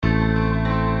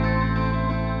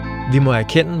Vi må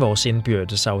erkende vores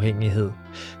indbyrdes afhængighed.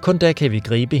 Kun da kan vi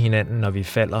gribe hinanden, når vi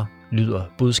falder, lyder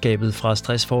budskabet fra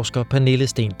stressforsker Pernille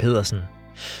Sten Pedersen.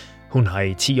 Hun har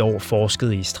i 10 år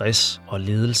forsket i stress og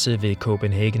ledelse ved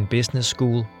Copenhagen Business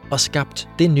School og skabt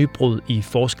det nybrud i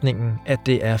forskningen, at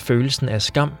det er følelsen af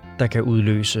skam, der kan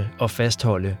udløse og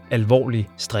fastholde alvorlig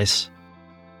stress.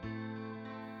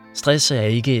 Stress er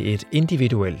ikke et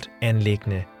individuelt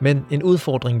anliggende, men en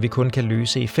udfordring, vi kun kan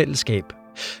løse i fællesskab,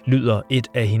 lyder et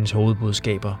af hendes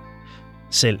hovedbudskaber.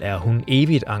 Selv er hun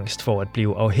evigt angst for at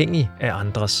blive afhængig af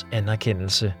andres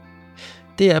anerkendelse.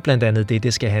 Det er blandt andet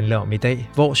det skal handle om i dag,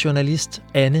 hvor journalist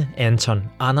Anne Anton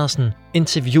Andersen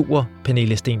interviewer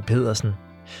Pernille Sten Pedersen.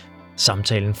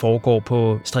 Samtalen foregår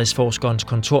på stressforskerens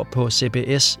kontor på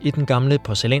CBS i den gamle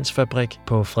porcelænsfabrik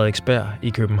på Frederiksberg i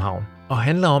København, og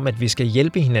handler om, at vi skal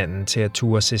hjælpe hinanden til at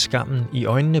turde se skammen i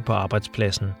øjnene på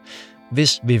arbejdspladsen,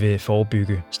 hvis vi vil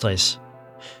forebygge stress.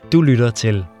 Du lytter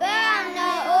til Børn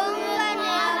og Unge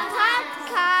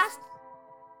podcast.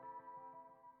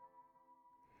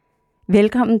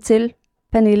 Velkommen til,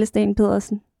 Pernille Sten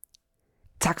Pedersen.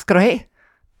 Tak skal du have.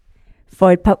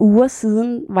 For et par uger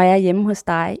siden var jeg hjemme hos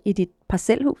dig i dit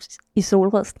parcelhus i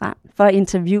Solrød Strand for at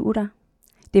interviewe dig.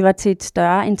 Det var til et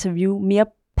større interview, mere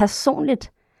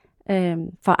personligt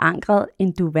forankret,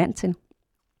 end du er vant til.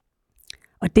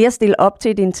 Og det at stille op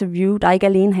til et interview, der ikke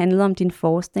alene handlede om din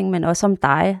forskning, men også om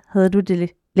dig, havde du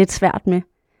det lidt svært med.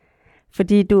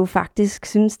 Fordi du faktisk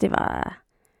synes, det var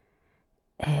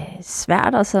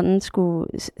svært at sådan skulle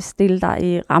stille dig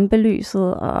i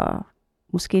rampelyset, og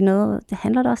måske noget, det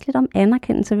handler da også lidt om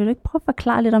anerkendelse. Vil du ikke prøve at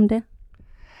forklare lidt om det?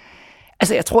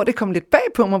 Altså, jeg tror, det kom lidt bag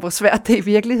på mig, hvor svært det i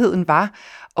virkeligheden var.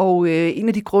 Og en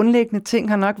af de grundlæggende ting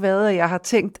har nok været, at jeg har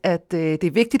tænkt, at det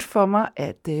er vigtigt for mig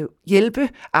at hjælpe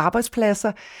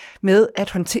arbejdspladser med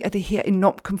at håndtere det her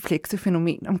enormt komplekse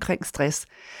fænomen omkring stress.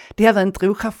 Det har været en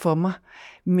drivkraft for mig.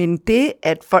 Men det,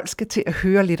 at folk skal til at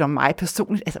høre lidt om mig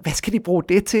personligt, altså hvad skal de bruge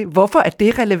det til? Hvorfor er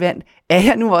det relevant? Er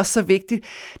jeg nu også så vigtig?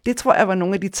 Det tror jeg var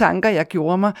nogle af de tanker, jeg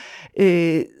gjorde mig.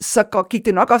 Så gik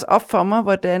det nok også op for mig,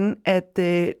 hvordan at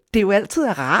det jo altid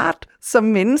er rart som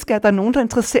menneske, at der er nogen, der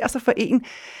interesserer sig for en.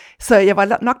 Så jeg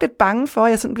var nok lidt bange for, at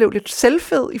jeg sådan blev lidt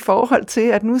selvfed i forhold til,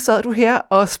 at nu sad du her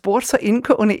og spurgte så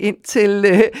indgående ind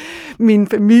til min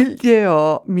familie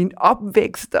og min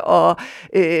opvækst og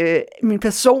mine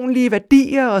personlige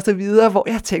værdier og så videre, hvor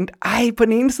jeg tænkte, på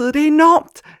den ene side, det er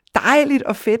enormt dejligt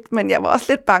og fedt, men jeg var også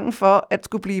lidt bange for at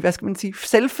skulle blive,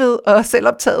 selvfed og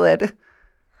selvoptaget af det.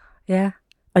 Ja,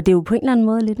 og det er jo på en eller anden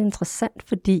måde lidt interessant,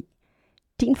 fordi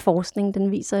din forskning,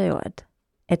 den viser jo,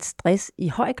 at stress i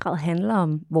høj grad handler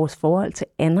om vores forhold til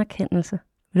anerkendelse.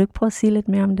 Vil du ikke prøve at sige lidt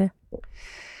mere om det?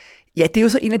 Ja, det er jo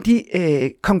så en af de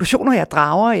konklusioner, jeg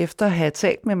drager efter at have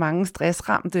talt med mange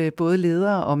stressramte, både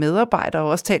ledere og medarbejdere, og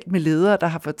også talt med ledere, der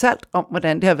har fortalt om,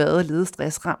 hvordan det har været at lede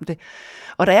stressramte.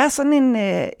 Og der er sådan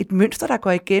et mønster, der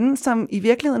går igen, som i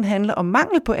virkeligheden handler om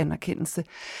mangel på anerkendelse.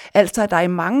 Altså, at der er i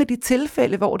mange af de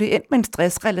tilfælde, hvor det er endt med en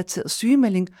stressrelateret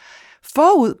sygemelding,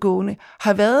 forudgående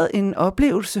har været en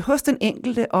oplevelse hos den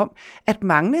enkelte om, at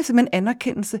mangle simpelthen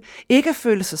anerkendelse, ikke at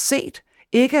føle sig set,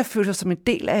 ikke at føle sig som en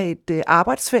del af et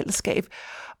arbejdsfællesskab,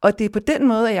 og det er på den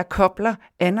måde, at jeg kobler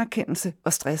anerkendelse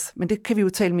og stress. Men det kan vi jo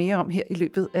tale mere om her i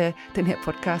løbet af den her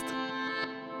podcast.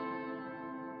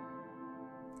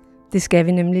 Det skal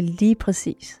vi nemlig lige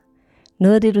præcis.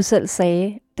 Noget af det, du selv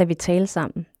sagde, da vi talte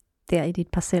sammen, der i dit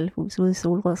parcelhus ude i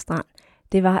Solrød Strand,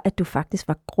 det var, at du faktisk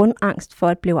var grundangst for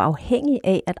at blive afhængig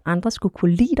af, at andre skulle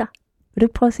kunne lide dig. Vil du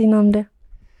prøve at sige noget om det?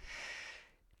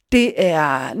 Det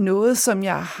er noget, som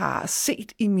jeg har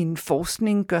set i min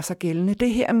forskning gør sig gældende. Det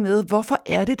her med, hvorfor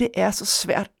er det er så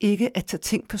svært ikke at tage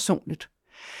ting personligt.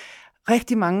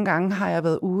 Rigtig mange gange har jeg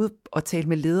været ude og talt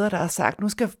med ledere, der har sagt, nu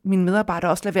skal mine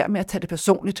medarbejdere også lade være med at tage det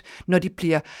personligt, når de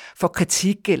bliver for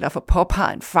kritik eller for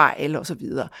påpeget en fejl osv.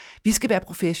 Vi skal være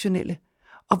professionelle.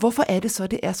 Og hvorfor er det så,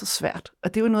 det er så svært?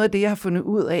 Og det er jo noget af det, jeg har fundet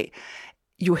ud af,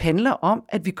 jo handler om,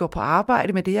 at vi går på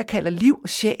arbejde med det, jeg kalder liv og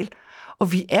sjæl.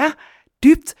 Og vi er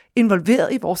dybt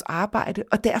involveret i vores arbejde,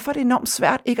 og derfor er det enormt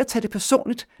svært ikke at tage det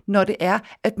personligt, når det er,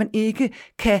 at man ikke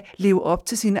kan leve op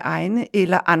til sine egne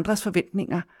eller andres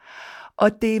forventninger.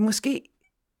 Og det er måske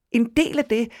en del af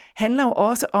det, handler jo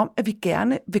også om, at vi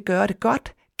gerne vil gøre det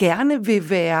godt, gerne vil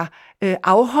være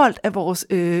afholdt af vores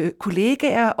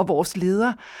kollegaer og vores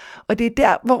ledere. Og det er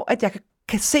der, hvor at jeg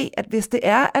kan se, at hvis det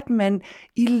er, at man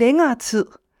i længere tid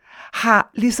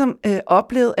har ligesom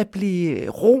oplevet at blive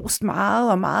rost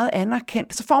meget og meget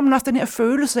anerkendt, så får man også den her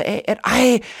følelse af, at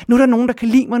nu er der nogen, der kan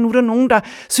lide mig, nu er der nogen, der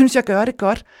synes, jeg gør det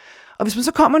godt. Og hvis man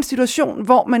så kommer i en situation,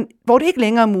 hvor det ikke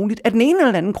længere er muligt, af den ene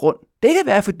eller anden grund, Det kan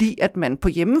være fordi, at man på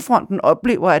hjemmefronten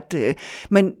oplever, at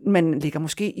man ligger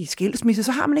måske i skilsmisse,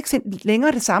 så har man ikke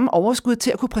længere det samme overskud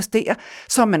til at kunne præstere,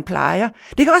 som man plejer.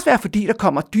 Det kan også være fordi, der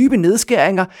kommer dybe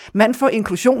nedskæringer. Man får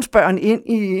inklusionsbørn ind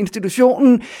i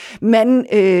institutionen, man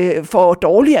får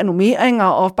dårligere normeringer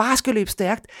og bare skal løbe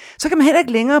stærkt. Så kan man heller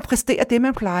ikke længere præstere det,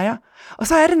 man plejer. Og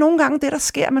så er det nogle gange det, der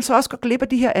sker, man så også går glip af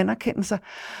de her anerkendelser.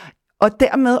 Og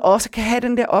dermed også kan have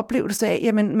den der oplevelse af,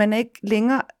 at man er ikke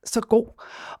længere så god.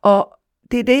 Og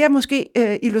det er det, jeg måske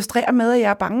illustrerer med, at jeg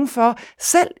er bange for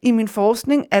selv i min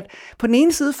forskning, at på den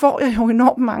ene side får jeg jo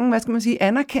enormt mange,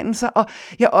 anerkendelser, og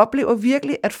jeg oplever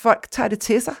virkelig, at folk tager det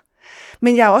til sig.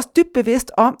 Men jeg er også dybt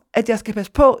bevidst om, at jeg skal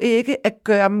passe på ikke at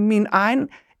gøre min egen,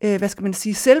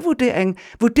 selvvurdering,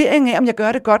 vurdering af, om jeg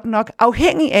gør det godt nok,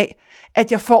 afhængig af,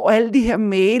 at jeg får alle de her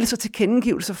mails og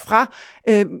tilkendegivelser fra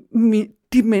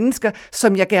de mennesker,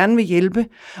 som jeg gerne vil hjælpe.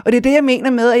 Og det er det, jeg mener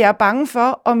med, at jeg er bange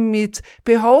for, om mit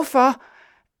behov for,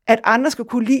 at andre skal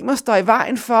kunne lide mig, står i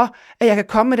vejen for, at jeg kan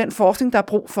komme med den forskning, der er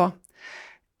brug for.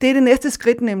 Det er det næste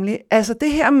skridt nemlig. Altså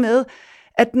det her med,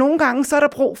 at nogle gange så er der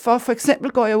brug for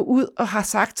eksempel går jeg jo ud og har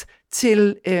sagt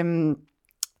til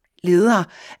ledere,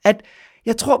 at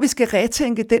jeg tror, vi skal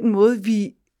retænke den måde,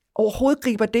 vi overhovedet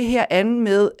griber det her an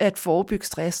med at forebygge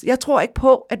stress. Jeg tror ikke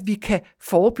på, at vi kan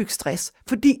forebygge stress,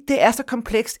 fordi det er så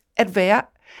komplekst at være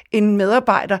en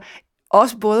medarbejder,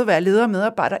 også både at være leder og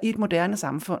medarbejder i et moderne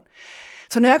samfund.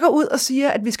 Så når jeg går ud og siger,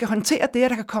 at vi skal håndtere det, at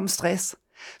der kan komme stress,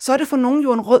 så er det for nogen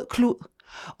jo en rød klud.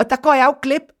 Og der går jeg jo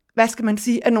glip,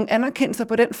 af nogle anerkendelser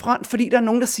på den front, fordi der er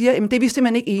nogen, der siger, jamen det er vi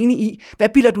simpelthen ikke enige i. Hvad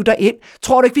bilder du dig ind?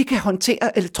 Tror du ikke, vi kan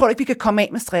håndtere, eller tror du ikke, vi kan komme af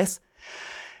med stress?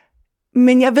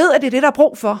 Men jeg ved, at det er det, der er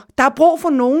brug for. Der er brug for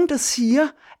nogen, der siger,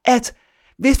 at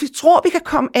hvis vi tror, vi kan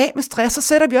komme af med stress, så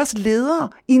sætter vi også ledere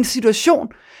i en situation,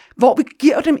 hvor vi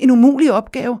giver dem en umulig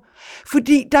opgave.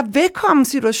 Fordi der vil komme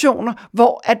situationer,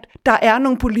 hvor at der er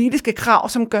nogle politiske krav,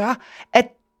 som gør, at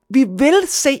vi vil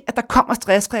se, at der kommer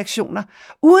stressreaktioner.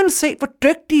 Uanset hvor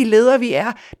dygtige ledere vi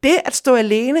er, det at stå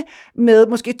alene med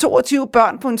måske 22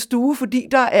 børn på en stue, fordi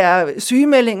der er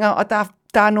sygemeldinger, og der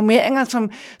er normeringer,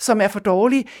 som er for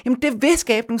dårlige, jamen det vil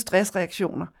skabe nogle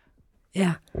stressreaktioner.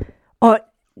 Ja, og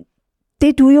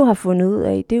det du jo har fundet ud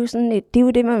af, det er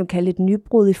jo det, man vil kalde et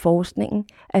nybrud i forskningen.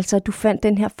 Altså du fandt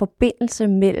den her forbindelse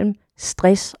mellem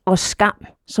stress og skam,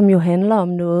 som jo handler om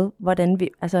noget,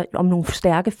 om nogle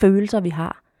stærke følelser, vi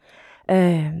har.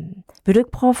 Vil du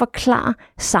ikke prøve at forklare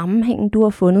sammenhængen, du har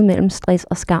fundet mellem stress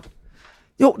og skam?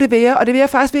 Jo, det vil jeg, og det vil jeg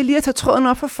faktisk lige at tage tråden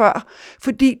op for før,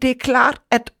 fordi det er klart,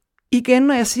 at igen,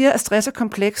 når jeg siger, at stress er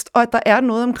komplekst, og at der er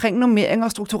noget omkring normeringer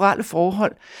og strukturelle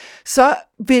forhold, så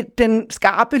vil den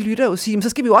skarpe lytter jo sige, så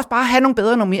skal vi jo også bare have nogle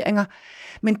bedre normeringer.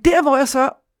 Men der, hvor jeg så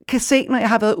kan se, når jeg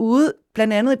har været ude,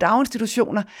 blandt andet i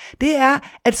daginstitutioner, det er,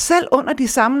 at selv under de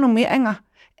samme normeringer,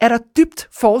 er der dybt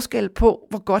forskel på,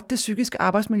 hvor godt det psykiske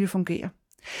arbejdsmiljø fungerer.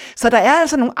 Så der er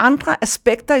altså nogle andre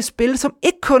aspekter i spil, som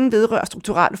ikke kun vedrører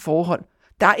strukturelle forhold.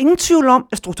 Der er ingen tvivl om,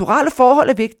 at strukturelle forhold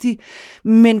er vigtige,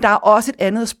 men der er også et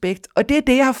andet aspekt, og det er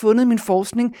det, jeg har fundet i min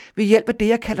forskning ved hjælp af det,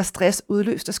 jeg kalder stress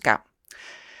udløst af skam.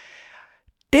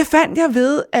 Det fandt jeg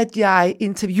ved, at jeg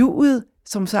interviewede,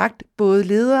 som sagt, både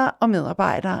ledere og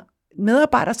medarbejdere.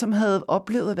 Medarbejdere, som havde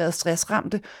oplevet at være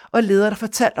stressramte, og ledere, der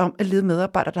fortalte om at lede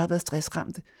medarbejdere, der havde været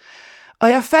stressramte. Og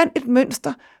jeg fandt et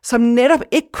mønster, som netop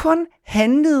ikke kun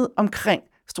handlede omkring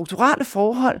strukturelle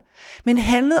forhold, men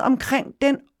handlede omkring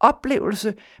den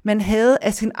oplevelse, man havde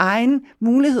af sin egen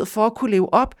mulighed for at kunne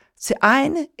leve op til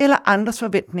egne eller andres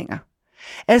forventninger.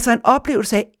 Altså en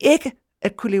oplevelse af ikke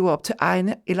at kunne leve op til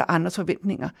egne eller andres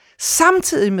forventninger,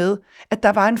 samtidig med, at der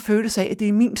var en følelse af, at det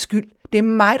er min skyld, det er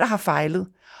mig, der har fejlet.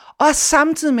 Og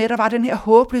samtidig med, at der var den her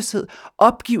håbløshed,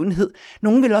 opgivenhed,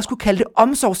 nogen ville også kunne kalde det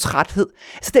omsorgstræthed.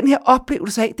 Altså den her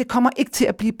oplevelse af, at det kommer ikke til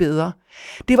at blive bedre.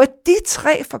 Det var de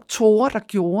 3 faktorer, der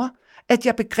gjorde, at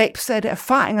jeg begrebssatte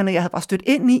erfaringerne, jeg havde stødt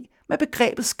ind i, med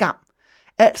begrebet skam.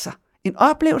 Altså en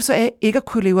oplevelse af ikke at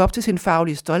kunne leve op til sin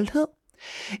faglige stolthed,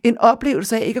 en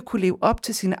oplevelse af ikke at kunne leve op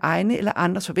til sine egne eller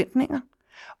andres forventninger,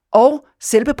 og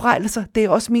selvbebrejdelser, det er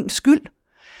også min skyld.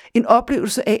 En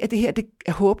oplevelse af, at det her det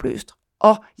er håbløst,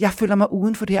 og jeg føler mig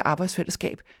uden for det her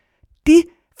arbejdsfællesskab. De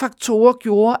faktorer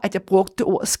gjorde, at jeg brugte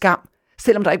ordet skam,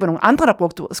 selvom der ikke var nogen andre, der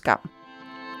brugte ordet skam.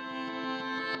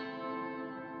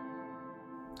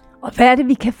 Og hvad er det,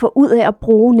 vi kan få ud af at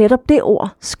bruge netop det ord,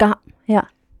 skam, her?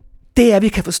 Det er, at vi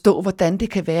kan forstå, hvordan det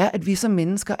kan være, at vi som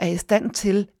mennesker er i stand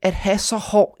til at have så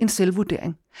hård en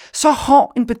selvvurdering. Så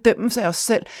hård en bedømmelse af os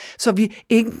selv, så vi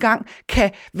ikke engang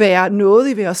kan være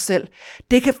nådige ved os selv.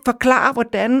 Det kan forklare,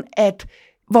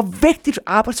 hvor vigtigt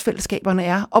arbejdsfællesskaberne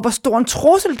er, og hvor stor en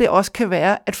trussel det også kan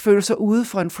være at føle sig ude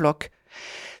for en flok.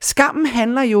 Skammen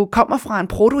kommer fra en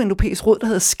protoeuropæisk rod, der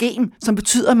hedder skem, som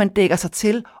betyder, at man dækker sig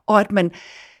til, og at man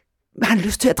har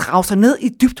lyst til at drage sig ned i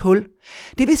et dybt hul.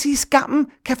 Det vil sige, at skammen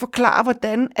kan forklare,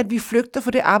 hvordan at vi flygter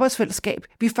fra det arbejdsfællesskab,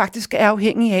 vi faktisk er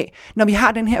afhængige af, når vi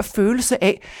har den her følelse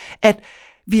af, at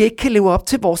vi ikke kan leve op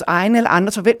til vores egne eller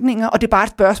andres forventninger, og det er bare et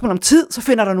spørgsmål om tid, så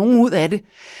finder der nogen ud af det.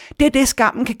 Det er det,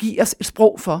 skammen kan give os et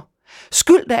sprog for.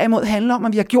 Skyld derimod handler om,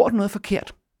 at vi har gjort noget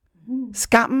forkert.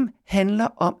 Skammen handler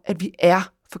om, at vi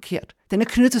er forkert. Den er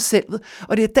knyttet til selvet,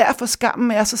 og det er derfor,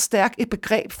 skammen er så stærkt et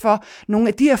begreb for nogle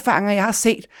af de erfaringer, jeg har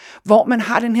set, hvor man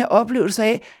har den her oplevelse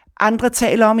af, andre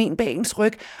taler om en bag ens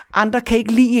ryg, andre kan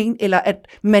ikke lide en, eller at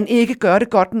man ikke gør det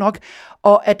godt nok,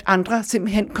 og at andre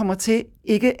simpelthen kommer til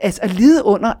ikke at lide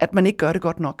under, at man ikke gør det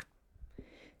godt nok.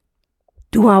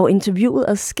 Du har jo interviewet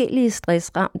adskillige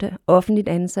stressramte offentligt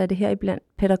ansatte her iblandt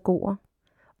pædagoger,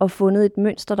 og fundet et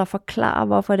mønster, der forklarer,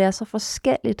 hvorfor det er så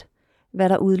forskelligt, hvad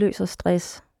der udløser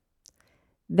stress.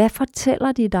 Hvad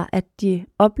fortæller de dig, at de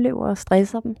oplever og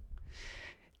stresser dem?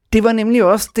 Det var nemlig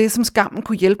også det, som skammen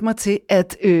kunne hjælpe mig til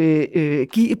at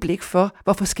give et blik for,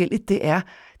 hvor forskelligt det er,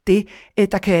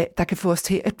 der kan få os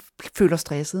til at føle os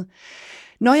stresset.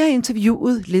 Når jeg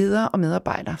interviewede ledere og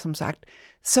medarbejdere, som sagt,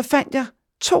 så fandt jeg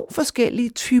 2 forskellige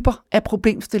typer af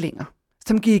problemstillinger,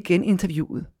 som gik igen i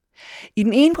interviewet. I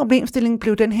den ene problemstilling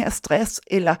blev den her stress,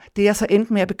 eller det jeg så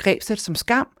endte med at begrebsætte som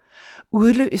skam,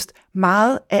 udløst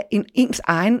meget af ens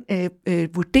egen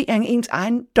vurdering, ens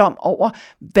egen dom over,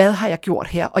 hvad har jeg gjort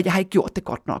her, og jeg har ikke gjort det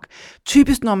godt nok.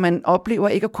 Typisk, når man oplever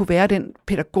ikke at kunne være den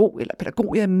pædagog eller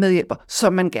pædagog medhjælper,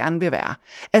 som man gerne vil være.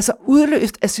 Altså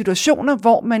udløst af situationer,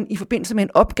 hvor man i forbindelse med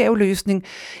en opgaveløsning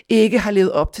ikke har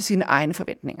levet op til sine egne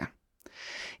forventninger.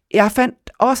 Jeg fandt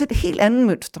også et helt andet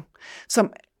mønster,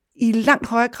 som i langt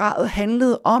højere grad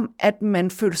handlede om, at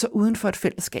man følte sig uden for et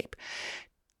fællesskab.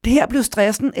 Det her blev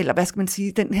stressen, eller hvad skal man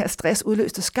sige, den her stress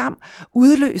udløste skam,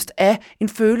 udløst af en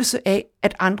følelse af,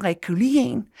 at andre ikke kunne lide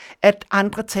en, at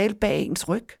andre talte bag ens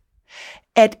ryg,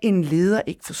 at en leder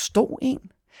ikke forstod en,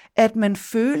 at man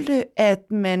følte,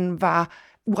 at man var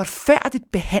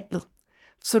uretfærdigt behandlet.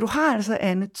 Så du har altså,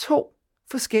 Anne, 2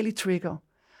 forskellige trigger.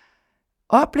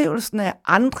 Oplevelsen af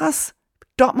andres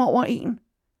dom over en,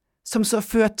 som så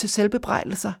førte til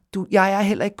selvbebrejdelser. Jeg er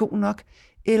heller ikke god nok.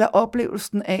 Eller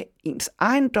oplevelsen af ens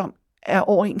ejendom er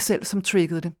over en selv, som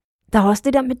triggede det. Der er også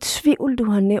det der med tvivl,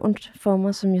 du har nævnt for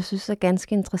mig, som jeg synes er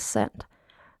ganske interessant.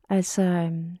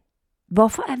 Altså,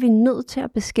 hvorfor er vi nødt til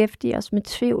at beskæftige os med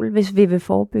tvivl, hvis vi vil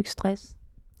forebygge stress?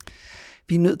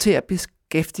 Vi er nødt til at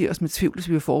beskæftige os med tvivl, hvis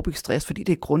vi vil forebygge stress, fordi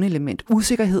det er et grundelement.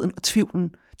 Usikkerheden og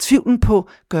tvivlen på,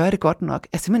 gør det godt nok,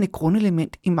 er simpelthen et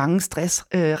grundelement i mange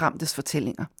stressramtes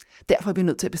fortællinger. Derfor er vi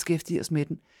nødt til at beskæftige os med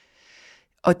den.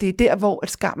 Og det er der, hvor at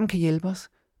skammen kan hjælpe os.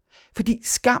 Fordi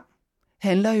skam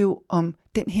handler jo om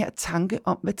den her tanke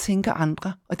om, hvad tænker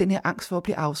andre, og den her angst for at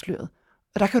blive afsløret.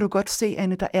 Og der kan du godt se,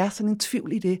 Anne, der er sådan en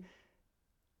tvivl i det.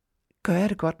 Gør jeg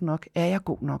det godt nok? Er jeg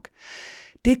god nok?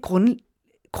 Det er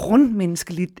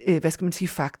grundmenneskeligt,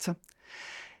 faktor.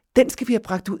 Den skal vi have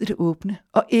bragt ud i det åbne,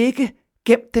 og ikke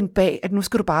gemt den bag, at nu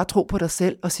skal du bare tro på dig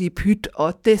selv og sige pyt,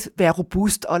 og det være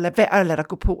robust, og lade være at lade dig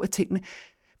gå på af tingene.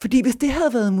 Fordi hvis det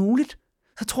havde været muligt,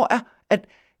 så tror jeg, at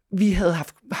vi havde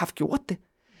haft gjort det.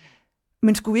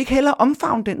 Men skulle vi ikke hellere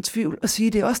omfavne den tvivl og sige,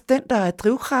 at det er også den, der er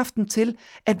drivkraften til,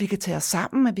 at vi kan tage os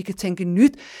sammen, at vi kan tænke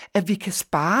nyt, at vi kan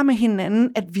spare med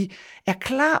hinanden, at vi er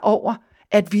klar over,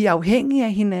 at vi er afhængige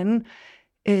af hinanden.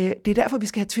 Det er derfor, vi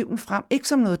skal have tvivlen frem. Ikke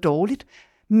som noget dårligt,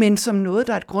 men som noget,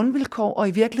 der er et grundvilkår, og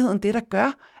i virkeligheden det, der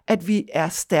gør, at vi er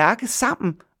stærke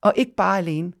sammen, og ikke bare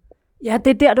alene. Ja,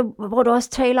 det er der, hvor du også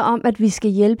taler om, at vi skal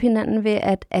hjælpe hinanden ved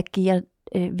at agere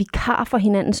vikar for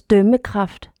hinandens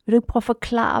dømmekraft. Vil du ikke prøve at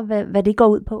forklare, hvad det går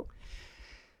ud på?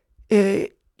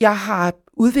 Jeg har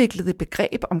udviklet et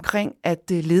begreb omkring, at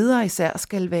ledere især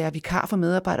skal være vikar for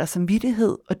medarbejderes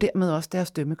samvittighed, og dermed også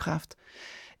deres dømmekraft.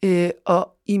 Og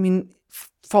i min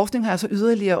forskning har jeg så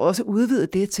yderligere også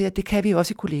udvidet det til, at det kan vi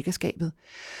også i kollegaskabet.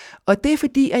 Og det er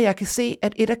fordi, at jeg kan se,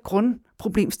 at et af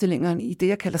grundproblemstillingerne i det,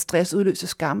 jeg kalder stressudløse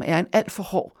skam, er en alt for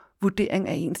hård vurdering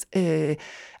af ens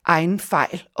egen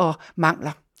fejl og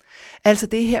mangler. Altså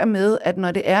det her med, at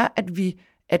når det er, at vi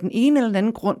af den ene eller den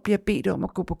anden grund bliver bedt om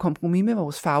at gå på kompromis med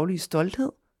vores faglige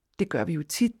stolthed, det gør vi jo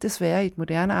tit desværre i et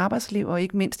moderne arbejdsliv, og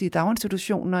ikke mindst i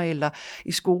daginstitutioner eller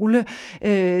i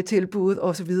skoletilbud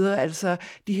osv. Altså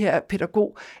de her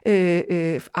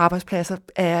pædagog-arbejdspladser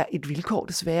er et vilkår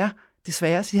desværre.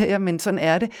 Desværre siger jeg, men sådan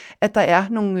er det, at der er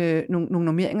nogle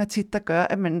normeringer tit, der gør,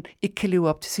 at man ikke kan leve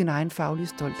op til sin egen faglige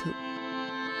stolthed.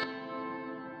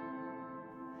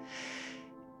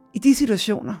 I de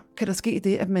situationer kan der ske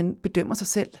det, at man bedømmer sig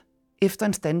selv efter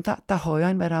en standard, der er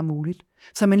højere end hvad der er muligt.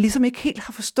 Så man ligesom ikke helt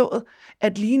har forstået,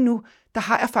 at lige nu, der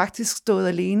har jeg faktisk stået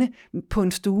alene på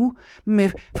en stue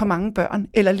med for mange børn,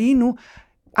 eller lige nu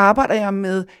arbejder jeg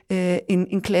med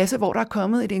en klasse, hvor der er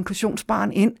kommet et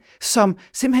inklusionsbarn ind, som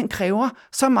simpelthen kræver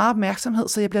så meget opmærksomhed,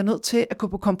 så jeg bliver nødt til at gå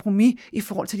på kompromis i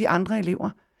forhold til de andre elever.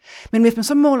 Men hvis man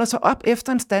så måler sig op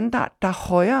efter en standard, der er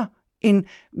højere end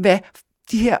hvad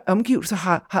de her omgivelser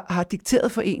har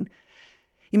dikteret for en,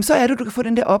 jamen så er det, du kan få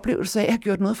den der oplevelse af at have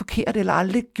gjort noget forkert, eller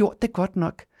aldrig gjort det godt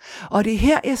nok. Og det er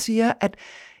her, jeg siger, at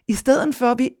i stedet for,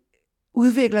 at vi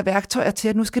udvikler værktøjer til,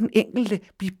 at nu skal den enkelte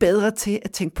blive bedre til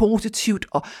at tænke positivt,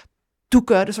 og du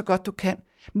gør det så godt du kan.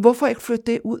 Hvorfor ikke flytte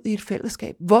det ud i et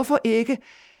fællesskab? Hvorfor ikke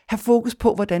have fokus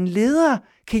på, hvordan ledere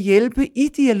kan hjælpe i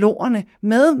dialogerne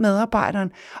med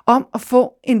medarbejderen om at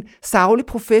få en saglig,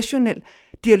 professionel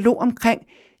dialog omkring,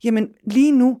 jamen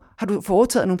lige nu har du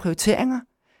foretaget nogle prioriteringer,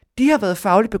 de har været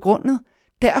fagligt begrundet,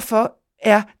 derfor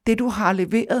er det, du har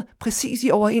leveret, præcis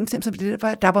i overensstemmelse med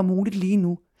det, der var muligt lige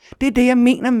nu. Det er det, jeg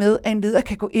mener med, at en leder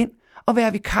kan gå ind og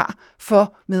være vikar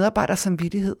for medarbejders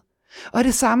samvittighed. Og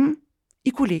det samme i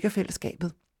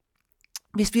kollegafællesskabet.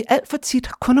 Hvis vi alt for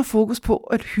tit kun har fokus på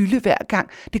at hylde hver gang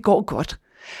det går godt,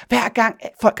 hver gang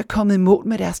folk er kommet i mål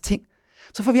med deres ting,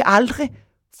 så får vi aldrig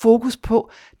fokus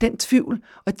på den tvivl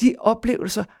og de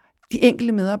oplevelser, de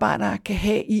enkelte medarbejdere kan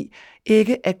have i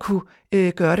ikke at kunne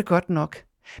gøre det godt nok.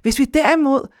 Hvis vi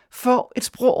derimod får et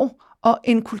sprog og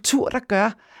en kultur, der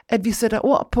gør, at vi sætter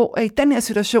ord på, at i den her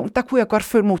situation, der kunne jeg godt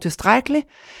føle mig tilstrækkelig,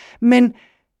 men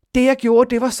det jeg gjorde,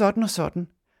 det var sådan og sådan.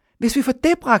 Hvis vi får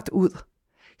det bragt ud,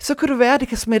 så kan det være, at det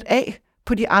kan smitte af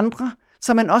på de andre,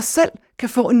 så man også selv kan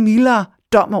få en mildere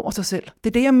dom over sig selv. Det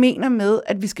er det, jeg mener med,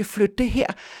 at vi skal flytte det her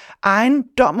egen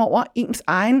dom over ens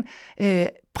egen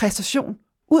præstation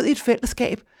ud i et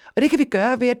fællesskab. Og det kan vi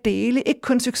gøre ved at dele ikke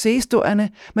kun succeshistorierne,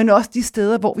 men også de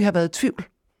steder, hvor vi har været i tvivl.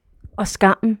 Og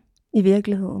skammen i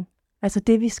virkeligheden. Altså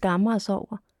det, vi skammer os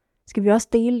over. Skal vi også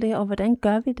dele det, og hvordan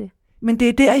gør vi det? Men det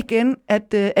er der igen,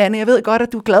 at Anne, jeg ved godt,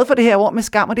 at du er glad for det her ord med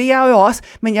skam, og det er jeg jo også,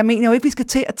 men jeg mener jo ikke, at vi skal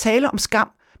til at tale om skam.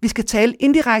 Vi skal tale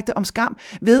indirekte om skam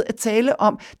ved at tale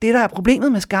om det, der er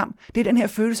problemet med skam. Det er den her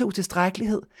følelse af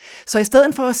utilstrækkelighed. Så i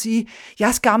stedet for at sige,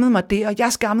 jeg skammede mig der, og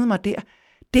jeg skammede mig der,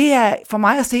 det er for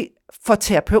mig at se for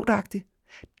terapeutagtigt.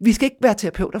 Vi skal ikke være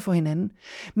terapeuter for hinanden.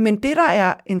 Men det, der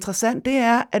er interessant, det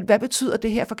er, at hvad betyder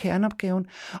det her for kerneopgaven?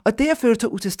 Og det at føle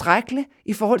sig utilstrækkelig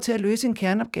i forhold til at løse en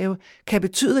kerneopgave, kan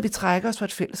betyde, at vi trækker os fra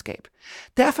et fællesskab.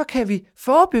 Derfor kan vi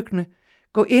forebyggende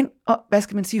gå ind og,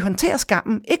 håndtere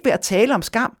skammen, ikke ved at tale om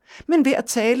skam, men ved at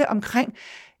tale omkring,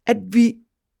 at vi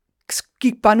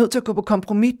gik bare nødt til at gå på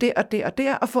kompromis der og der og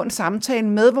der, og få en samtale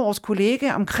med vores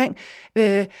kollegaer omkring,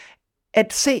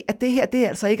 at se, at det her, det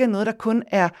altså ikke er noget, der kun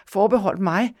er forbeholdt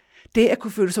mig. Det at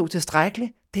kunne føle sig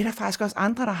utilstrækkelig, det er der faktisk også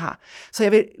andre, der har. Så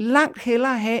jeg vil langt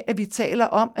hellere have, at vi taler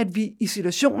om, at vi i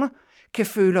situationer kan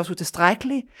føle os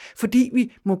utilstrækkelige, fordi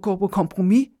vi må gå på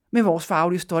kompromis med vores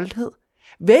faglige stolthed.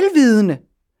 Velvidende,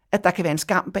 at der kan være en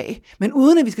skam bag, men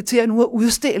uden at vi skal til at nu at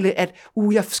udstille, at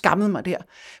jeg skammede mig der.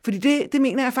 Fordi det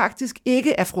mener jeg faktisk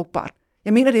ikke er frugtbart.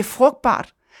 Jeg mener, det er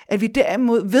frugtbart, at vi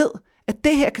derimod ved, at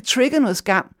det her kan trigge noget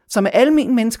skam, som er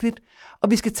almen menneskeligt,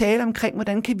 og vi skal tale omkring,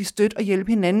 hvordan kan vi støtte og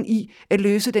hjælpe hinanden i at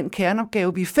løse den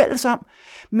kerneopgave, vi er fælles om,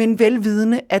 men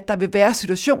velvidende, at der vil være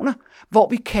situationer, hvor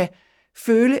vi kan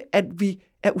føle, at vi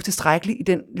er utilstrækkelige i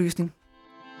den løsning.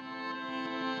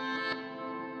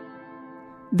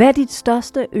 Hvad er dit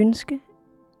største ønske?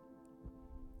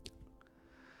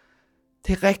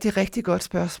 Det er et rigtig, rigtig godt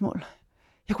spørgsmål.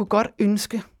 Jeg kunne godt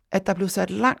ønske, at der blev sat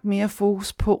langt mere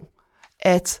fokus på,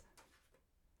 at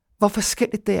hvor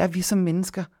forskelligt det er, at vi som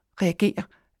mennesker reagerer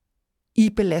i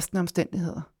belastende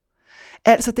omstændigheder.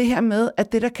 Altså det her med,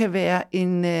 at det der kan være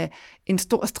en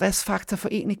stor stressfaktor for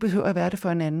en, ikke behøver at være det for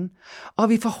en anden. Og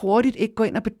vi for hurtigt ikke går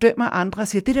ind og bedømmer andre og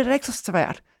siger, det der er ikke så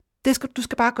svært. Du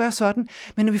skal bare gøre sådan.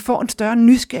 Men når vi får en større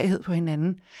nysgerrighed på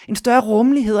hinanden, en større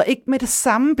rummelighed, og ikke med det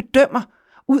samme bedømmer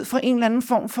ud fra en eller anden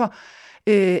form for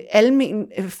almen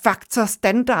faktor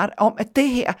standard om, at det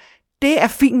her, det er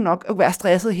fint nok at være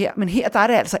stresset her, men her der er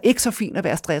det altså ikke så fint at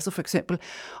være stresset, for eksempel.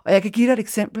 Og jeg kan give dig et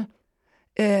eksempel,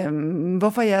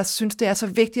 hvorfor jeg synes, det er så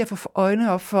vigtigt at få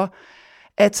øjnene op for,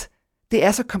 at det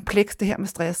er så komplekst, det her med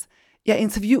stress. Jeg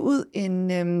interviewede en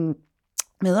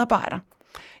medarbejder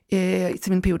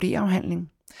til min PhD-afhandling,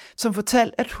 som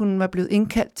fortalte, at hun var blevet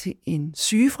indkaldt til en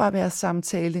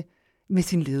sygefraværssamtale med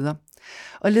sin leder.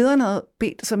 Og lederen havde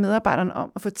bedt så medarbejderen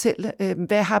om at fortælle,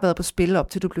 hvad har været på spil op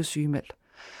til du blev sygemeldt.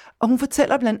 Og hun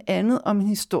fortæller blandt andet om en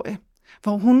historie,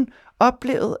 hvor hun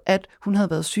oplevede, at hun havde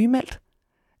været sygemeldt,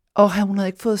 og hun havde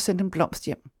ikke fået sendt en blomst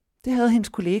hjem. Det havde hendes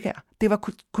kollegaer. Det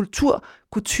var kultur,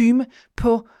 kutyme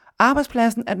på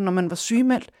arbejdspladsen, at når man var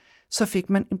sygemeldt, så fik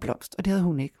man en blomst, og det havde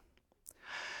hun ikke.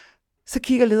 Så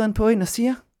kigger lederen på hende og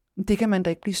siger, det kan man da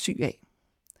ikke blive syg af.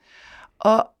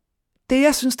 Og det,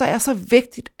 jeg synes, der er så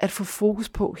vigtigt at få fokus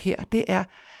på her, det er,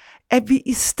 at vi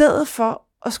i stedet for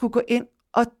at skulle gå ind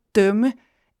og dømme,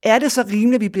 er det så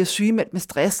rimeligt, at vi bliver sygemeldt med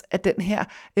stress af den her,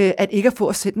 at ikke at få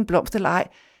at sætte en blomst eller ej,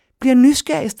 bliver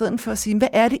nysgerrig i stedet for at sige, hvad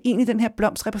er det egentlig, den her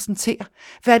blomst repræsenterer?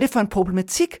 Hvad er det for en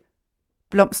problematik,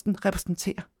 blomsten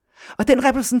repræsenterer? Og den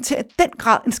repræsenterer i den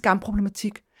grad en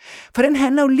skamproblematik. For den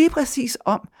handler jo lige præcis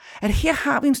om, at her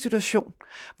har vi en situation,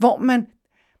 hvor man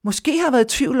måske har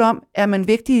været i tvivl om, er man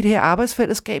vigtig i det her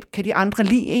arbejdsfællesskab? Kan de andre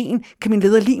lide en? Kan min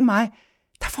leder lide mig?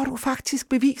 Der får du faktisk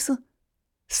beviset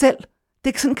selv.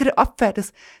 Sådan kan det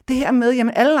opfattes. Det her med,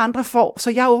 jamen alle andre får,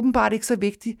 så jeg er åbenbart ikke så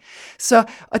vigtig. Så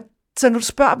når du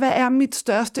spørger, hvad er mit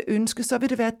største ønske, så vil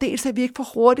det være dels, at vi ikke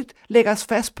for hurtigt lægger os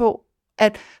fast på,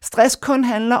 at stress kun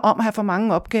handler om at have for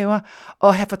mange opgaver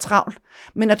og have for travlt,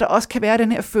 men at der også kan være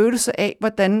den her følelse af,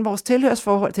 hvordan vores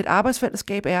tilhørsforhold til et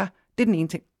arbejdsfællesskab er. Det er den ene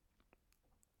ting.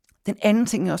 Den anden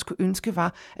ting, jeg også kunne ønske,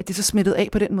 var, at det så smittede af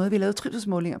på den måde, vi lavede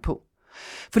trivselsmålinger på.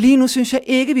 For lige nu synes jeg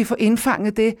ikke, vi får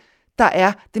indfanget det, der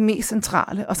er det mest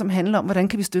centrale, og som handler om, hvordan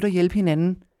kan vi støtte og hjælpe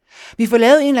hinanden. Vi får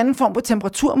lavet en eller anden form for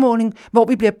temperaturmåling, hvor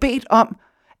vi bliver bedt om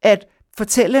at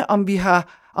fortælle, om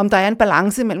der er en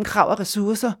balance mellem krav og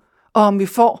ressourcer, og om vi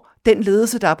får den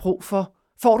ledelse, der er brug for.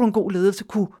 Får du en god ledelse,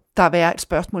 kunne der være et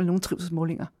spørgsmål i nogle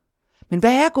trivselsmålinger. Men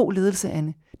hvad er god ledelse,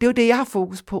 Anne? Det er jo det, jeg har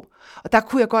fokus på. Og der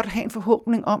kunne jeg godt have en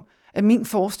forhåbning om, at min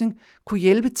forskning kunne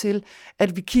hjælpe til,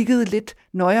 at vi kiggede lidt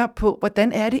nøjere på,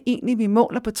 hvordan er det egentlig, vi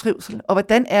måler på trivsel, og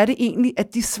hvordan er det egentlig,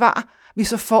 at de svar, vi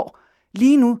så får,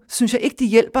 lige nu, synes jeg ikke, de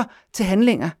hjælper til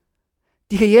handlinger.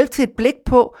 De kan hjælpe til et blik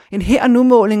på en her- og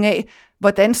nu-måling af,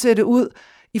 hvordan ser det ud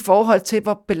i forhold til,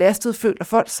 hvor belastet føler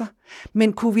folk sig.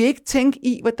 Men kunne vi ikke tænke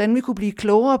i, hvordan vi kunne blive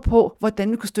klogere på,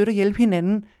 hvordan vi kunne støtte og hjælpe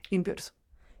hinanden indbyrdes?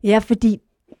 Ja, fordi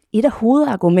et af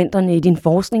hovedargumenterne i din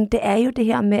forskning, det er jo det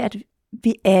her med, at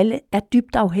vi alle er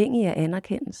dybt afhængige af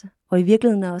anerkendelse, og i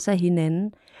virkeligheden også af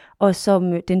hinanden. Og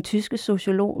som den tyske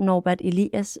sociolog Norbert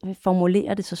Elias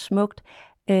formulerer det så smukt,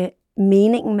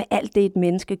 meningen med alt det, et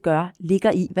menneske gør,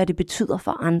 ligger i, hvad det betyder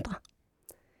for andre.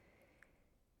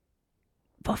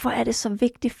 Hvorfor er det så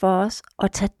vigtigt for os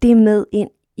at tage det med ind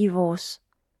i vores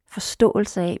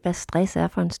forståelse af, hvad stress er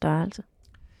for en størrelse?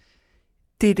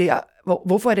 Det er der,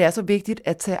 hvorfor det er så vigtigt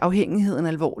at tage afhængigheden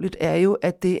alvorligt, er jo,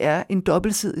 at det er en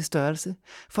dobbeltsidig størrelse.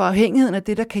 For afhængigheden er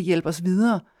det, der kan hjælpe os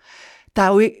videre. Der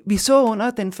er jo ikke, vi så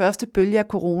under den første bølge af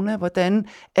corona, hvordan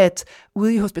at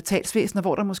ude i hospitalsvæsenet,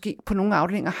 hvor der måske på nogle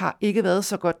afdelinger har ikke været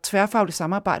så godt tværfagligt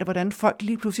samarbejde, hvordan folk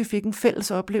lige pludselig fik en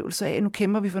fælles oplevelse af, at nu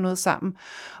kæmper vi for noget sammen.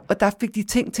 Og der fik de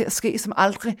ting til at ske, som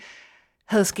aldrig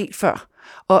havde sket før.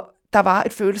 Og der var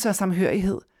et følelse af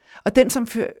samhørighed. Og den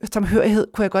samhørighed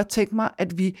kunne jeg godt tænke mig,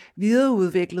 at vi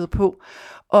videreudviklede på.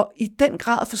 Og i den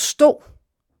grad forstå,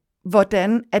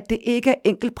 hvordan at det ikke er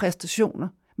enkeltpræstationer,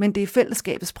 men det er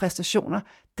fællesskabets præstationer,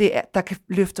 der kan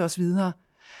løfte os videre.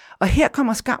 Og her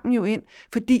kommer skammen jo ind,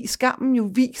 fordi skammen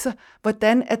jo viser,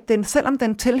 hvordan at den, selvom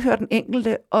den tilhører den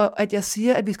enkelte, og at jeg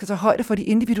siger, at vi skal tage højde for de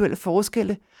individuelle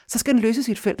forskelle, så skal den løses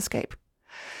i et fællesskab.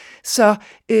 Så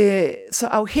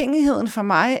afhængigheden for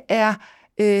mig er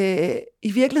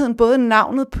i virkeligheden både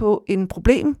navnet på en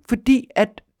problem, fordi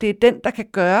at det er den, der kan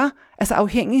gøre, altså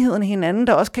afhængigheden af hinanden,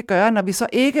 der også kan gøre, når vi så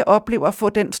ikke oplever at få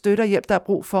den støtte og hjælp, der er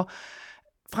brug for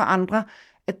fra andre,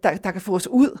 at der kan få os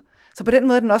ud. Så på den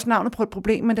måde er den også navnet på et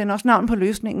problem, men den er også navnet på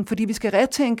løsningen, fordi vi skal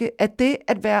retænke, at det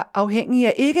at være afhængig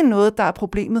er ikke noget, der er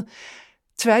problemet.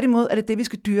 Tværtimod er det det, vi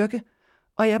skal dyrke.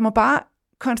 Og jeg må bare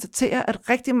konstatere, at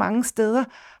rigtig mange steder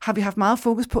har vi haft meget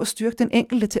fokus på at styrke den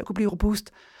enkelte til at kunne blive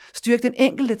robust. Styrke den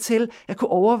enkelte til at kunne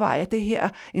overveje, at det her er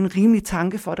en rimelig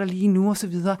tanke for dig lige nu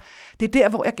osv. Det er der,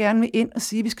 hvor jeg gerne vil ind og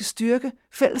sige, at vi skal styrke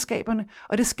fællesskaberne,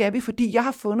 og det skal vi, fordi jeg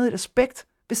har fundet et aspekt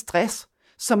ved stress,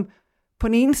 som på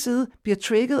den ene side bliver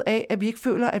trigget af, at vi ikke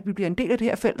føler, at vi bliver en del af det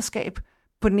her fællesskab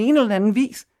på den ene eller anden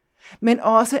vis, men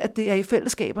også, at det er i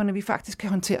fællesskaberne, vi faktisk kan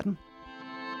håndtere den.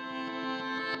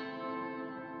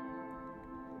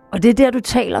 Og det er der, du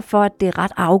taler for, at det er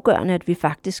ret afgørende, at vi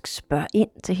faktisk spørger ind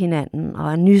til hinanden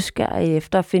og er nysgerrige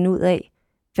efter at finde ud af,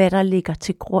 hvad der ligger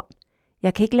til grund.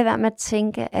 Jeg kan ikke lade være med at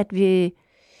tænke, at vi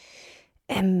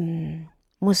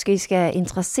måske skal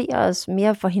interessere os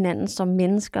mere for hinanden som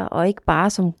mennesker, og ikke bare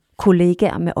som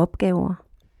kollegaer med opgaver.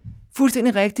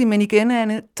 Fuldstændig rigtigt, men igen,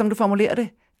 Anne, som du formulerer det,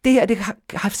 det her, det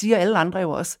siger alle andre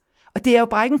jo også. Og det er jo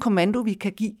bare ikke en kommando, vi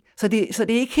kan give. Så det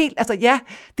er ikke helt, altså ja,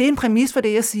 det er en præmis for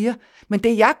det, jeg siger, men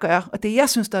det jeg gør, og det jeg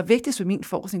synes, der er vigtigst ved min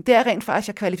forskning, det er rent faktisk, at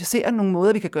jeg kvalificerer nogle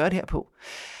måder, vi kan gøre det her på.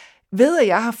 ved at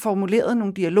jeg har formuleret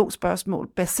nogle dialogspørgsmål,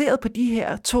 baseret på de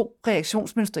her 2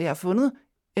 reaktionsmønstre, jeg har fundet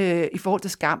i forhold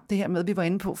til skam, det her med, vi var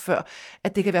inde på før,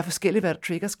 at det kan være forskelligt, hvad der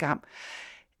trigger skam,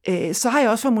 så har jeg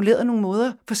også formuleret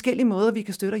nogle forskellige måder, vi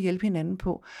kan støtte og hjælpe hinanden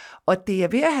på. Og det er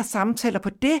ved at have samtaler på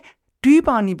det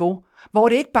dybere niveau, hvor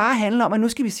det ikke bare handler om, at nu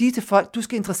skal vi sige til folk, du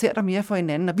skal interessere dig mere for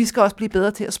hinanden, og vi skal også blive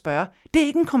bedre til at spørge. Det er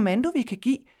ikke en kommando, vi kan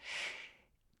give.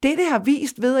 Det har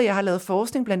vist ved, at jeg har lavet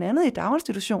forskning, blandt andet i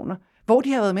daginstitutioner, hvor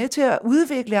de har været med til at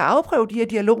udvikle og afprøve de her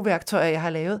dialogværktøjer, jeg har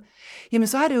lavet, jamen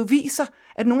så har det jo vist sig,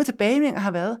 at nogle af tilbagemeldinger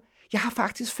har været, jeg har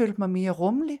faktisk følt mig mere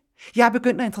rummelig. Jeg har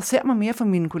begyndt at interessere mig mere for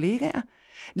mine kollegaer.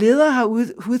 Ledere har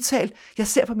udtalt, jeg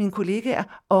ser på mine kollegaer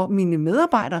og mine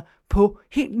medarbejdere på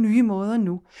helt nye måder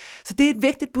nu. Så det er et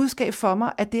vigtigt budskab for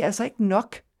mig, at det er altså ikke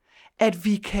nok, at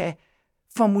vi kan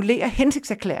formulere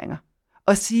hensigtserklæringer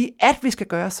og sige, at vi skal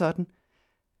gøre sådan.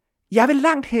 Jeg vil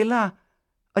langt hellere,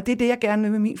 og det er det, jeg gerne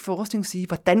vil med min forskning sige,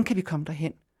 hvordan kan vi komme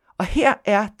derhen? Og her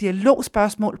er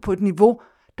dialogspørgsmål på et niveau,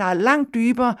 der er langt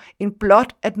dybere end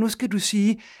blot, at nu skal du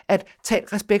sige, at tal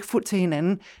respektfuldt til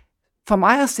hinanden. For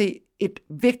mig at se et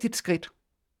vigtigt skridt.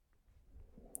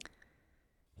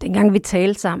 Dengang vi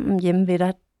talte sammen hjemme ved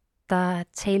dig, der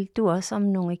talte du også om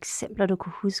nogle eksempler, du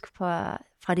kunne huske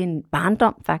fra din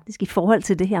barndom faktisk, i forhold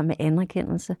til det her med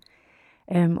anerkendelse.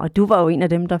 Og du var jo en af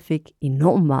dem, der fik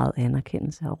enormt meget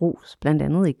anerkendelse og ros, blandt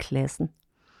andet i klassen.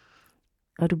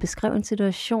 Og du beskrev en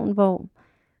situation,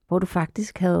 hvor du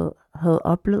faktisk havde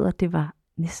oplevet, at det var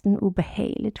næsten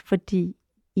ubehageligt, fordi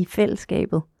i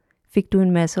fællesskabet fik du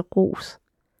en masse ros.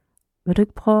 Vil du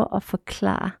ikke prøve at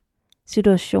forklare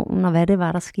situationen, og hvad det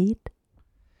var, der skete?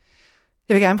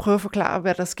 Jeg vil gerne prøve at forklare,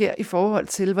 hvad der sker i forhold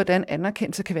til, hvordan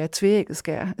anerkendelse kan være tveægget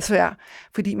svær.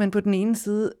 Fordi man på den ene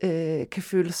side kan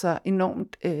føle sig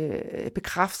enormt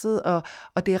bekræftet,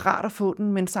 og det er rart at få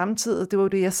den, men samtidig, det var jo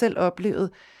det, jeg selv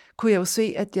oplevede, kunne jeg jo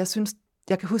se, at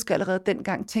jeg kan huske allerede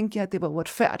dengang, tænkte jeg, at det var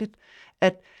uretfærdigt,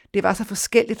 at det var så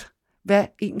forskelligt, hvad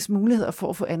ens muligheder for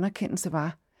at få anerkendelse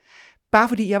var. Bare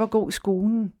fordi jeg var god i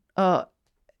skolen, og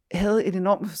havde et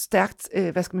enormt stærkt,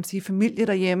 familie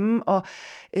derhjemme, og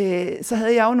så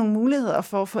havde jeg jo nogle muligheder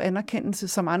for at få anerkendelse,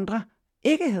 som andre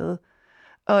ikke havde.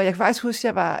 Og jeg kan faktisk huske,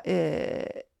 at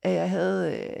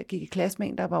jeg gik i klasse med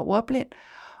en, der var ordblind,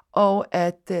 og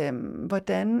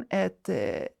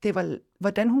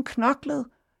hvordan hun knoklede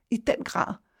i den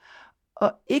grad,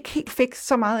 og ikke helt fik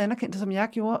så meget anerkendelse, som jeg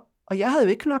gjorde, og jeg havde jo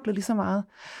ikke knoklet lige så meget.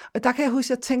 Og der kan jeg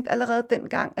huske, at jeg tænkte allerede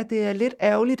dengang, at det er lidt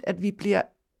ærgerligt, at vi bliver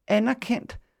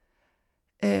anerkendt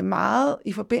meget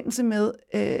i forbindelse med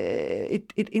en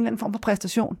eller anden form for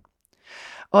præstation.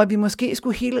 Og at vi måske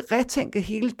skulle retænke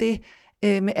hele det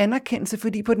med anerkendelse,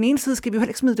 fordi på den ene side skal vi jo heller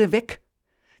ikke smide det væk.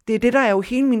 Det er det, der er jo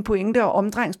hele min pointe og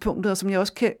omdrejningspunkter, som jeg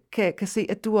også kan se,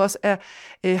 at du også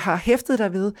har hæftet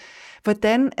dig ved.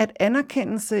 Hvordan at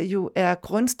anerkendelse jo er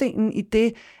grundstenen i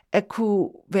det, at kunne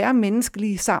være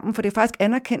menneskelige sammen, for det er faktisk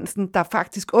anerkendelsen, der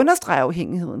faktisk understreger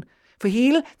afhængigheden. For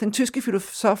hele den tyske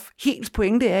filosof Hegels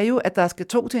pointe er jo, at der skal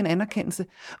 2 til en anerkendelse,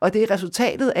 og det er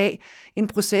resultatet af en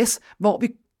proces, hvor vi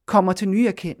kommer til nye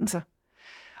erkendelser.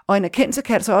 Og en erkendelse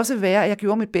kan altså også være, at jeg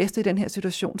gjorde mit bedste i den her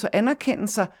situation. Så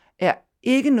anerkendelser er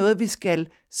ikke noget, vi skal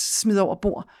smide over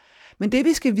bord. Men det,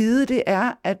 vi skal vide, det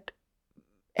er, at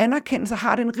anerkendelser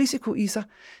har den risiko i sig.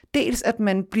 Dels, at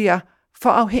man bliver for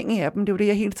afhængig af dem. Det er jo det,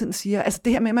 jeg hele tiden siger. Altså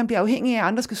det her med, at man bliver afhængig af, at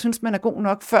andre skal synes, man er god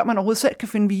nok, før man overhovedet selv kan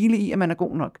finde hvile i, at man er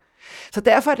god nok. Så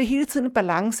derfor er det hele tiden en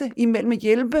balance imellem at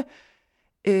hjælpe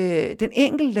den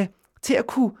enkelte til at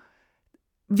kunne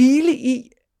hvile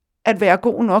i at være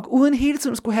god nok, uden hele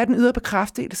tiden skulle have den ydre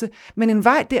bekræftelse. Men en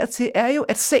vej dertil er jo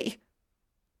at se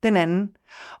den anden.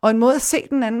 Og en måde at se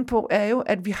den anden på er jo,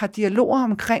 at vi har dialoger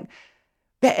omkring,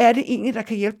 hvad er det egentlig, der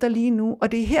kan hjælpe dig lige nu?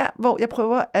 Og det er her, hvor jeg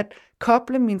prøver at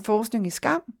koble min forskning i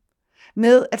skam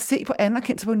med at se på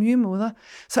anerkendelse på nye måder.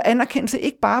 Så anerkendelse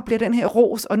ikke bare bliver den her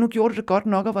ros, og nu gjorde du det godt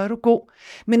nok, og hvor er du god,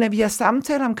 men at vi har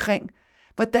samtaler omkring,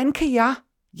 hvordan kan jeg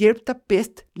hjælpe dig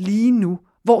bedst lige nu,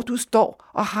 hvor du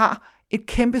står og har et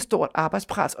kæmpestort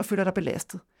arbejdspres og føler dig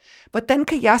belastet. Hvordan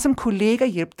kan jeg som kollega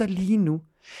hjælpe dig lige nu?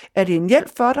 Er det en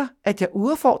hjælp for dig, at jeg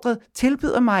udfordret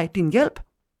tilbyder mig din hjælp?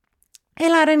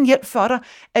 Eller er det en hjælp for dig,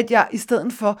 at jeg i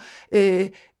stedet for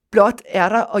blot er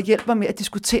der og hjælper med at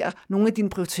diskutere nogle af dine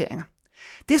prioriteringer?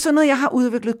 Det er sådan noget, jeg har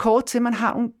udviklet kort til, man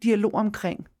har en dialog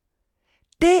omkring.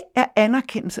 Det er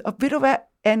anerkendelse, og ved du hvad,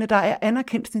 Anne, der er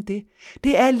anerkendelsen i det?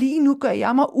 Det er lige nu, gør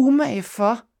jeg mig umage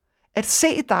for at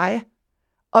se dig,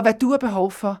 og hvad du har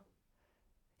behov for.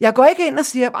 Jeg går ikke ind og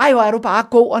siger, ej, hvor er du bare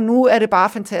god, og nu er det bare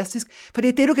fantastisk, for det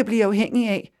er det, du kan blive afhængig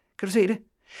af. Kan du se det?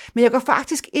 Men jeg går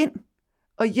faktisk ind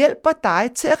og hjælper dig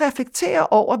til at reflektere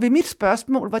over ved mit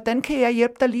spørgsmål, hvordan kan jeg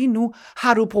hjælpe dig lige nu?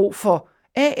 Har du brug for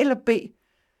A eller B?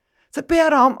 Så beder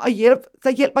jeg dig om at hjælpe,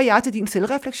 så hjælper jeg til din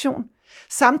selvreflektion,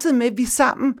 samtidig med, at vi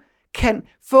sammen kan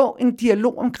få en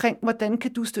dialog omkring, hvordan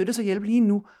kan du støtte og hjælpe lige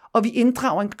nu, og vi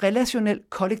inddrager en relationel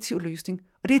kollektiv løsning.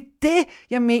 Og det er det,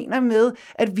 jeg mener med,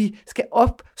 at vi skal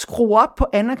skrue op på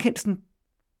anerkendelsen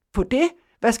på det,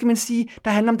 hvad skal man sige,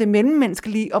 der handler om det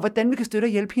mellemmenneskelige, og hvordan vi kan støtte og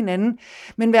hjælpe hinanden.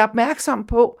 Men vær opmærksom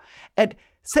på, at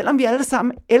selvom vi alle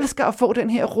sammen elsker at få den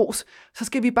her ros, så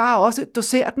skal vi bare også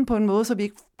dosere den på en måde, så vi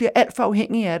ikke bliver alt for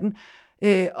afhængige af den,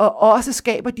 og også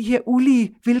skaber de her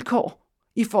ulige vilkår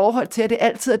i forhold til, at det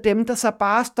altid er dem, der så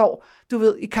bare står, du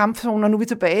ved, i kampzonen, og nu er vi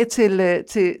tilbage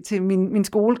til min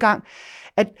skolegang,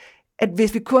 at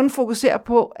hvis vi kun fokuserer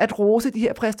på at rose de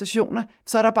her præstationer,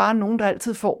 så er der bare nogen, der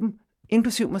altid får dem,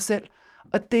 inklusiv mig selv.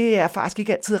 Og det er faktisk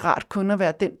ikke altid rart kun at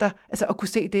være den, der, altså at kunne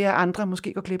se det, at andre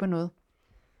måske går glip af noget.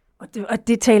 Og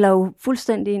det taler jo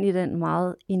fuldstændig ind i den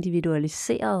meget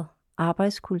individualiserede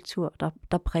arbejdskultur,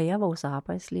 der præger vores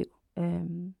arbejdsliv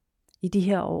i de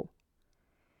her år.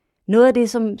 Noget af det,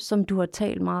 som du har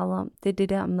talt meget om, det er det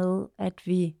der med, at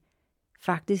vi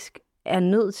faktisk er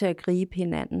nødt til at gribe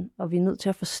hinanden, og vi er nødt til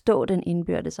at forstå den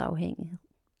indbyrdes afhængighed.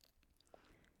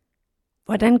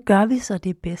 Hvordan gør vi så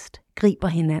det bedst? Griber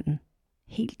hinanden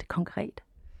helt konkret?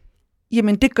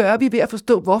 Jamen det gør vi ved at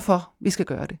forstå, hvorfor vi skal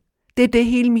gøre det. Det er det,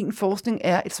 hele min forskning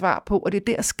er et svar på, og det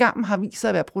er der, skammen har vist sig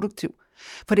at være produktiv.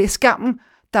 For det er skammen,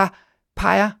 der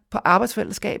peger på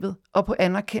arbejdsfællesskabet og på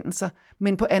anerkendelser,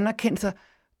 men på anerkendelser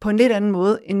på en lidt anden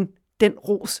måde end den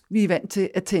ros, vi er vant til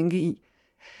at tænke i.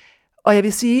 Og jeg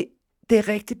vil sige, det er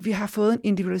rigtigt, vi har fået en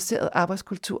individualiseret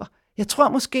arbejdskultur. Jeg tror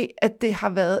måske, at det har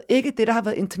været ikke det, der har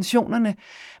været intentionerne,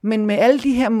 men med alle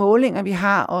de her målinger, vi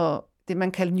har, og det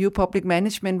man kalder New Public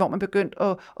Management, hvor man begyndt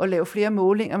at lave flere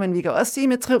målinger, men vi kan også sige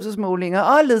med trivselsmålinger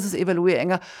og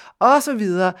ledelsesevalueringer osv.,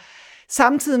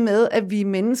 samtidig med, at vi er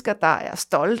mennesker, der er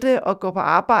stolte og går på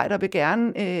arbejde og vil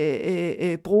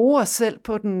gerne bruge os selv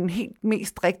på den helt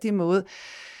mest rigtige måde,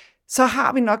 så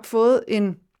har vi nok fået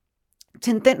en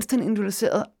tendens til en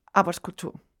individualiseret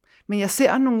arbejdskultur. Men jeg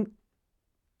ser nogle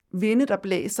vinde, der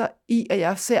blæser i, at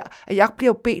jeg ser, at jeg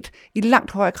bliver bedt i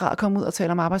langt højere grad at komme ud og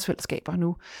tale om arbejdsfællesskaber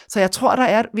nu. Så jeg tror, der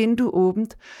er et vindue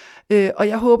åbent, og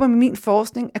jeg håber med min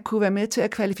forskning at kunne være med til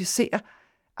at kvalificere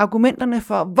argumenterne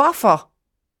for, hvorfor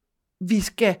vi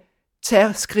skal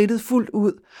tage skridtet fuldt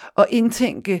ud og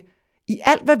indtænke i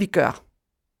alt, hvad vi gør,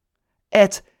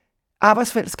 at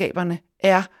arbejdsfællesskaberne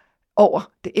er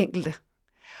over det enkelte.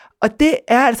 Og det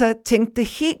er altså at tænke det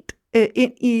helt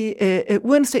ind i,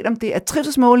 uanset om det er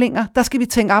trivselsmålinger, der skal vi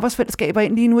tænke arbejdsfællesskaber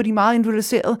ind. Lige nu er de meget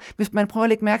individualiseret, hvis man prøver at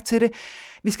lægge mærke til det.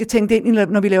 Vi skal tænke det ind,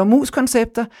 når vi laver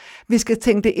mus-koncepter. Vi skal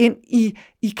tænke det ind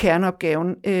i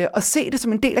kerneopgaven, og se det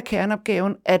som en del af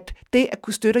kerneopgaven, at det at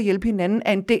kunne støtte og hjælpe hinanden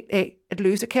er en del af at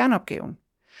løse kerneopgaven.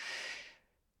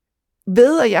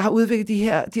 Ved at jeg har udviklet de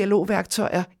her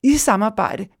dialogværktøjer i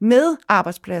samarbejde med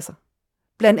arbejdspladser,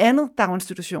 blandt andet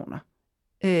daginstitutioner,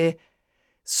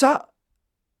 så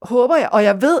håber jeg, og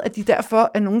jeg ved, at de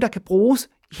derfor er nogen, der kan bruges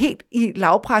helt i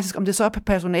lavpraktisk, om det så er på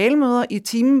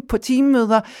personalemøder, på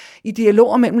teammøder, i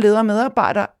dialoger mellem ledere og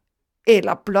medarbejdere,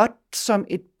 eller blot som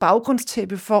et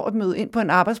baggrundstæppe for at møde ind på en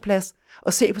arbejdsplads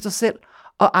og se på sig selv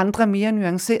og andre mere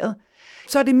nuanceret.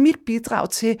 Så er det mit bidrag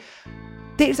til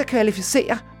dels at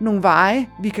kvalificere nogle veje,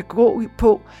 vi kan gå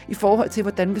på i forhold til,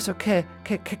 hvordan vi så kan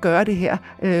gøre det her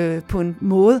på en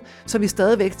måde, så vi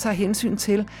stadigvæk tager hensyn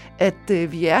til, at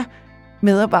vi er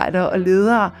medarbejdere og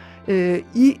ledere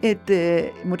i et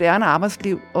moderne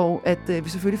arbejdsliv, og at vi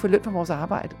selvfølgelig får løn for vores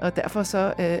arbejde, og derfor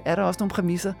så er der også nogle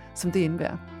præmisser, som det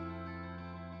indebærer.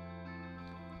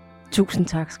 Tusind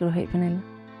tak skal du have, Pernille.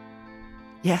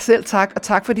 Ja, selv tak, og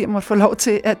tak fordi jeg måtte få lov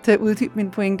til at uddybe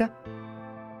mine pointer.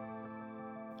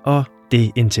 Og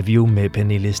det interview med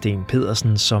Pernille Steen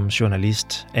Pedersen, som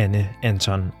journalist Anne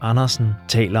Anton Andersen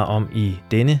taler om i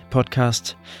denne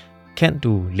podcast, kan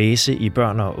du læse i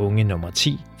Børn og Unge nummer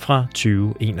 10 fra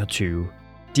 2021.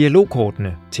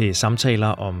 Dialogkortene til samtaler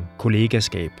om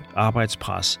kollegaskab,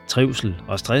 arbejdspres, trivsel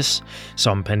og stress,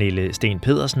 som Pernille Steen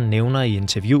Pedersen nævner i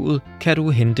interviewet, kan du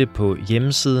hente på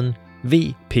hjemmesiden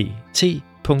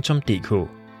vpt.dk.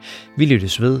 Vi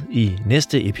lyttes ved i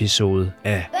næste episode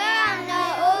af